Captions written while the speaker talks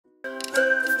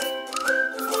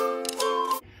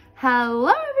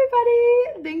Hello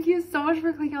everybody! Thank you so much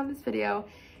for clicking on this video.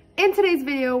 In today's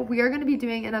video, we are going to be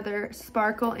doing another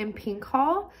sparkle in pink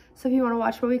haul. So if you want to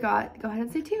watch what we got, go ahead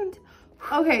and stay tuned.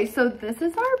 Okay, so this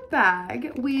is our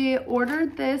bag. We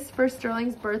ordered this for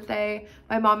Sterling's birthday.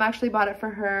 My mom actually bought it for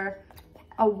her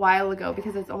a while ago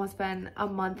because it's almost been a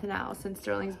month now since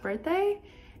Sterling's birthday.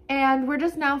 And we're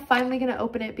just now finally going to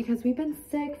open it because we've been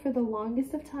sick for the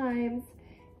longest of times.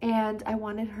 And I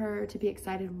wanted her to be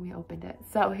excited when we opened it.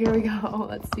 So here we go.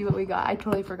 Let's see what we got. I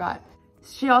totally forgot.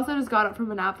 She also just got up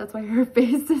from a nap. That's why her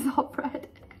face is all red.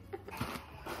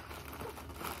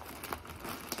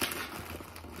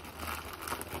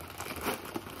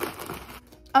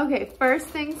 Okay, first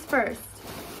things first.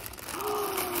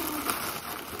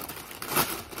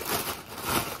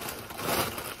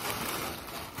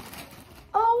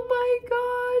 Oh my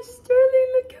gosh, Sterling,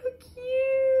 look how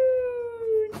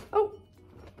cute. Oh,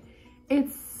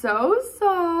 it's so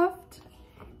soft.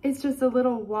 It's just a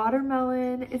little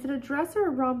watermelon. Is it a dress or a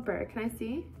romper? Can I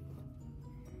see?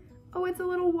 Oh, it's a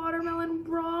little watermelon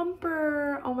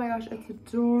romper. Oh my gosh, it's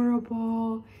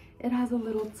adorable. It has a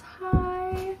little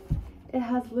tie. It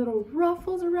has little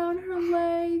ruffles around her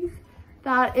legs.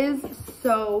 That is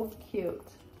so cute.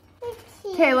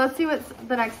 Okay, let's see what's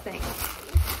the next thing.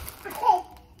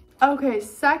 Okay,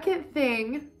 second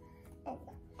thing. Oh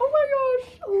my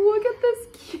gosh, look at this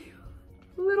cute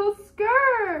little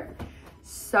skirt.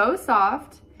 So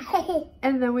soft.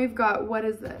 And then we've got, what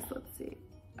is this? Let's see.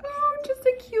 Oh, just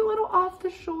a cute little off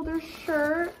the shoulder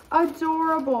shirt.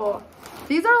 Adorable.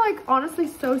 These are like honestly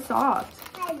so soft.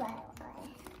 I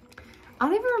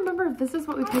don't even remember if this is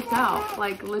what we picked out,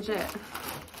 like legit.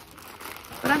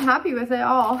 But I'm happy with it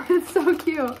all. It's so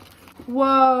cute.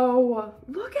 Whoa,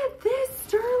 look at this,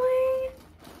 Sterling.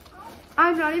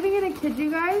 I'm not even gonna kid you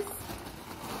guys.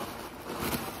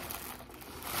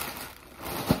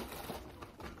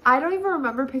 I don't even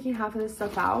remember picking half of this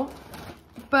stuff out,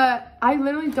 but I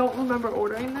literally don't remember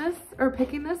ordering this or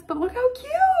picking this, but look how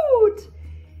cute.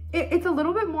 It's a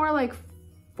little bit more like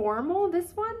formal,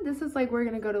 this one. This is like we're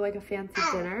gonna go to like a fancy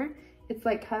dinner. It's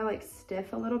like kind of like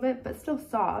stiff a little bit, but still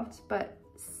soft, but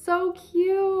so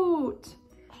cute.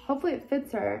 Hopefully it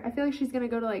fits her. I feel like she's gonna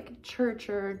go to like church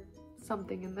or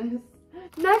something in this.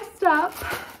 Next up,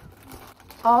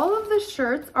 all of the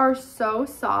shirts are so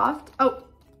soft. Oh,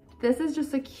 this is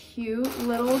just a cute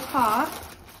little top.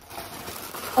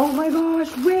 Oh my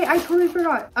gosh, wait, I totally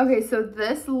forgot. Okay, so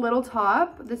this little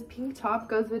top, this pink top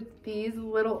goes with these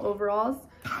little overalls.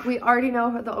 We already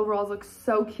know the overalls look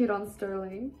so cute on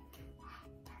Sterling.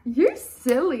 You're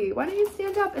silly. Why don't you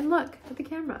stand up and look at the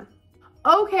camera?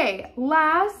 Okay,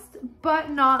 last but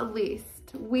not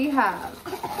least, we have...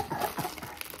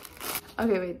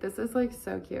 Okay, wait, this is like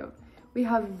so cute. We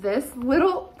have this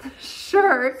little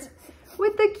shirt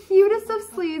with the cutest of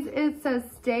sleeves. It says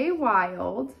Stay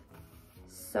Wild.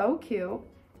 So cute.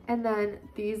 And then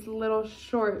these little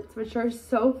shorts, which are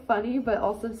so funny, but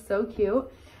also so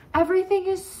cute. Everything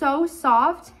is so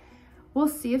soft. We'll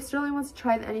see if Sterling wants to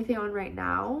try anything on right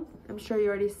now. I'm sure you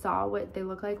already saw what they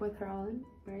look like with her on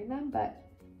wearing them, but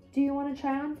do you want to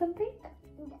try on something?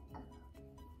 No.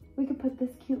 We could put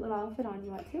this cute little outfit on.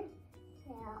 You want to?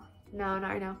 No. No,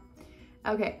 not right now.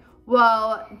 Okay.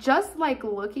 Well, just like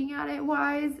looking at it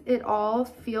wise, it all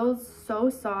feels so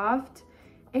soft.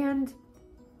 And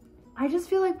I just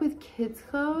feel like with kids'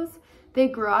 clothes, they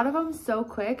grow out of them so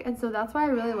quick. And so that's why I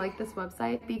really like this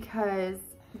website, because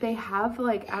they have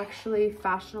like actually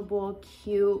fashionable,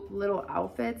 cute little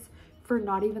outfits for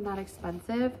not even that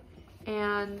expensive.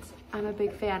 And I'm a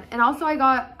big fan. And also I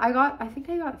think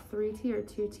I got 3T or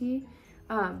 2T,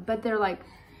 but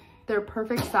they're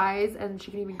perfect size and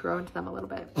she can even grow into them a little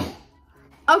bit.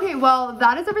 Okay, well,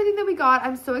 that is everything that we got.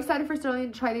 I'm so excited for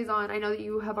Sterling to try these on. I know that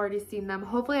you have already seen them.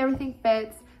 Hopefully everything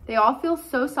fits. They all feel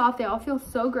so soft. They all feel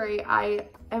so great. I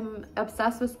am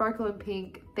obsessed with Sparkle in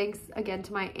Pink. Thanks again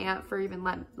to my aunt for even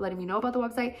letting me know about the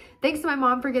website. Thanks to my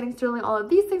mom for getting Sterling all of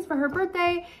these things for her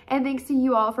birthday. And thanks to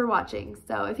you all for watching.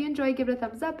 So if you enjoyed, give it a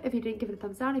thumbs up. If you didn't, give it a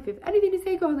thumbs down. If you have anything to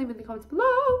say, go ahead and leave it in the comments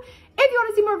below. If you want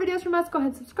to see more videos from us, go ahead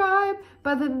and subscribe.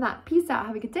 But other than that, peace out.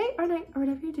 Have a good day or night or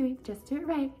whatever you're doing. Just do it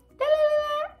right. La, la, la.